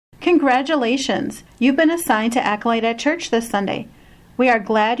Congratulations! You've been assigned to Acolyte at church this Sunday. We are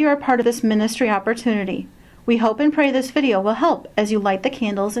glad you are part of this ministry opportunity. We hope and pray this video will help as you light the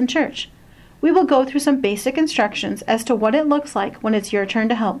candles in church. We will go through some basic instructions as to what it looks like when it's your turn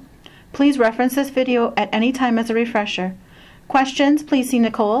to help. Please reference this video at any time as a refresher. Questions, please see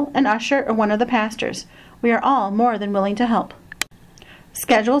Nicole, an usher, or one of the pastors. We are all more than willing to help.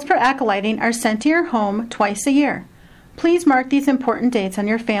 Schedules for acolyting are sent to your home twice a year. Please mark these important dates on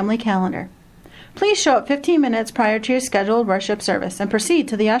your family calendar. Please show up 15 minutes prior to your scheduled worship service and proceed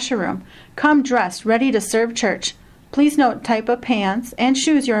to the usher room. Come dressed, ready to serve church. Please note type of pants and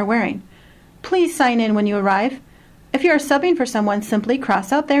shoes you are wearing. Please sign in when you arrive. If you are subbing for someone, simply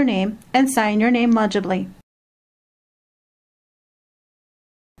cross out their name and sign your name legibly.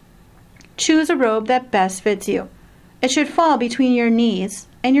 Choose a robe that best fits you. It should fall between your knees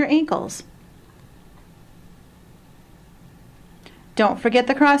and your ankles. Don't forget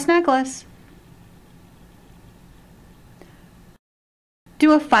the cross necklace.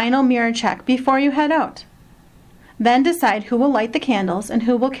 Do a final mirror check before you head out. Then decide who will light the candles and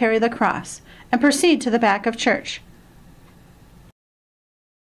who will carry the cross, and proceed to the back of church.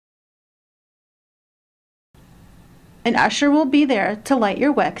 An usher will be there to light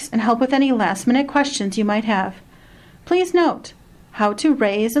your wicks and help with any last-minute questions you might have. Please note how to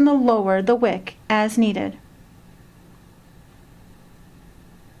raise and lower the wick as needed.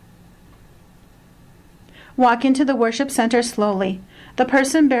 Walk into the worship center slowly. The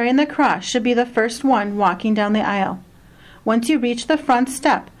person bearing the cross should be the first one walking down the aisle. Once you reach the front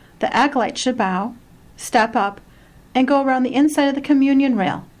step, the acolyte should bow, step up, and go around the inside of the communion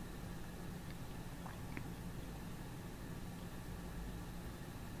rail.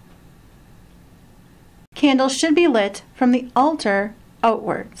 Candles should be lit from the altar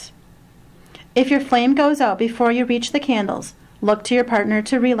outwards. If your flame goes out before you reach the candles, look to your partner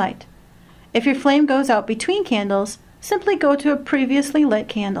to relight. If your flame goes out between candles, simply go to a previously lit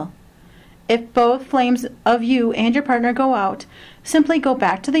candle. If both flames of you and your partner go out, simply go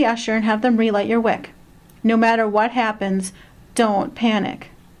back to the usher and have them relight your wick. No matter what happens, don't panic.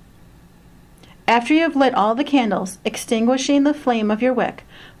 After you have lit all the candles, extinguishing the flame of your wick,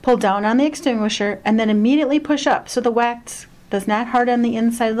 pull down on the extinguisher and then immediately push up so the wax does not harden the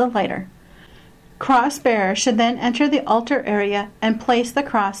inside of the lighter. Cross bearer should then enter the altar area and place the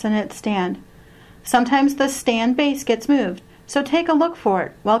cross in its stand. Sometimes the stand base gets moved, so take a look for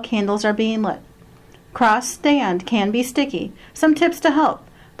it while candles are being lit. Cross stand can be sticky. Some tips to help.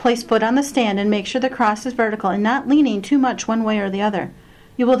 Place foot on the stand and make sure the cross is vertical and not leaning too much one way or the other.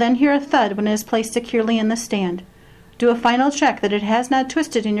 You will then hear a thud when it is placed securely in the stand. Do a final check that it has not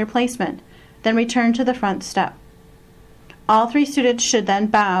twisted in your placement, then return to the front step. All three students should then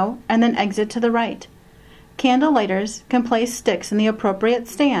bow and then exit to the right. Candle lighters can place sticks in the appropriate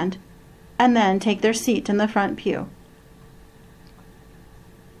stand and then take their seat in the front pew.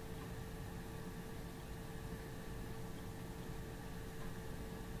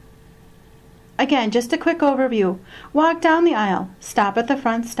 Again, just a quick overview. Walk down the aisle, stop at the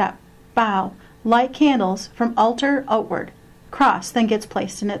front step, bow, light candles from altar outward. Cross then gets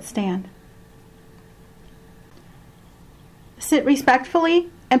placed in its stand. Sit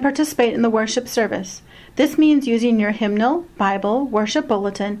respectfully and participate in the worship service. This means using your hymnal, Bible, worship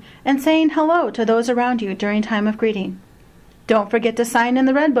bulletin, and saying hello to those around you during time of greeting. Don't forget to sign in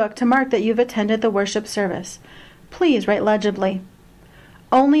the red book to mark that you've attended the worship service. Please write legibly.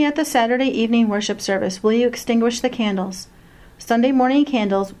 Only at the Saturday evening worship service will you extinguish the candles. Sunday morning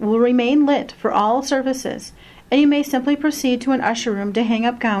candles will remain lit for all services, and you may simply proceed to an usher room to hang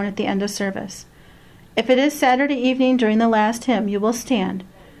up gown at the end of service. If it is Saturday evening during the last hymn, you will stand.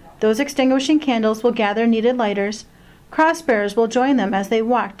 Those extinguishing candles will gather needed lighters. Cross-bearers will join them as they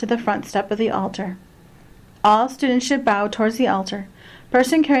walk to the front step of the altar. All students should bow towards the altar.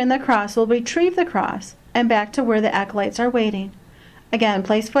 Person carrying the cross will retrieve the cross and back to where the acolytes are waiting. Again,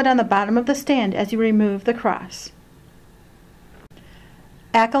 place foot on the bottom of the stand as you remove the cross.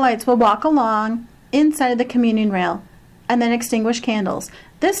 Acolytes will walk along inside the communion rail and then extinguish candles,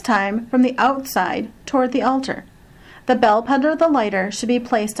 this time from the outside toward the altar. The bell pedal of the lighter should be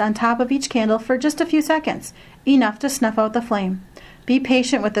placed on top of each candle for just a few seconds, enough to snuff out the flame. Be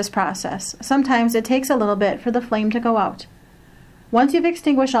patient with this process. Sometimes it takes a little bit for the flame to go out. Once you've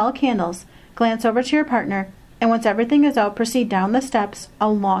extinguished all candles, glance over to your partner, and once everything is out, proceed down the steps,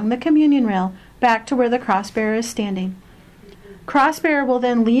 along the communion rail, back to where the cross-bearer is standing. Cross-bearer will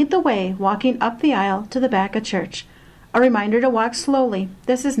then lead the way, walking up the aisle to the back of church. A reminder to walk slowly.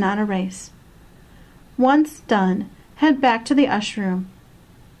 This is not a race. Once done, head back to the usher room.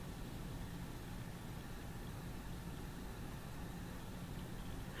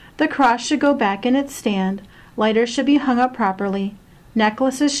 The cross should go back in its stand. Lighters should be hung up properly.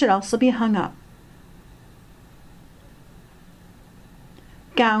 Necklaces should also be hung up.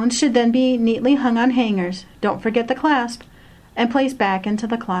 Gowns should then be neatly hung on hangers, don't forget the clasp, and placed back into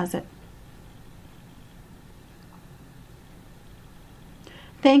the closet.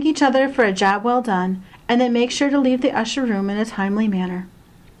 Thank each other for a job well done, and then make sure to leave the usher room in a timely manner.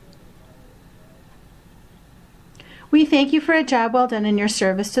 We thank you for a job well done in your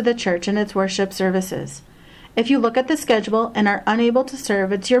service to the church and its worship services. If you look at the schedule and are unable to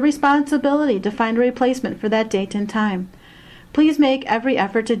serve, it's your responsibility to find a replacement for that date and time. Please make every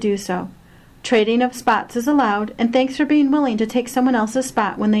effort to do so. Trading of spots is allowed, and thanks for being willing to take someone else's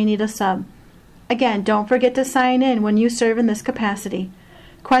spot when they need a sub. Again, don't forget to sign in when you serve in this capacity.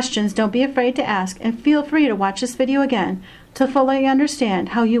 Questions, don't be afraid to ask, and feel free to watch this video again to fully understand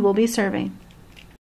how you will be serving.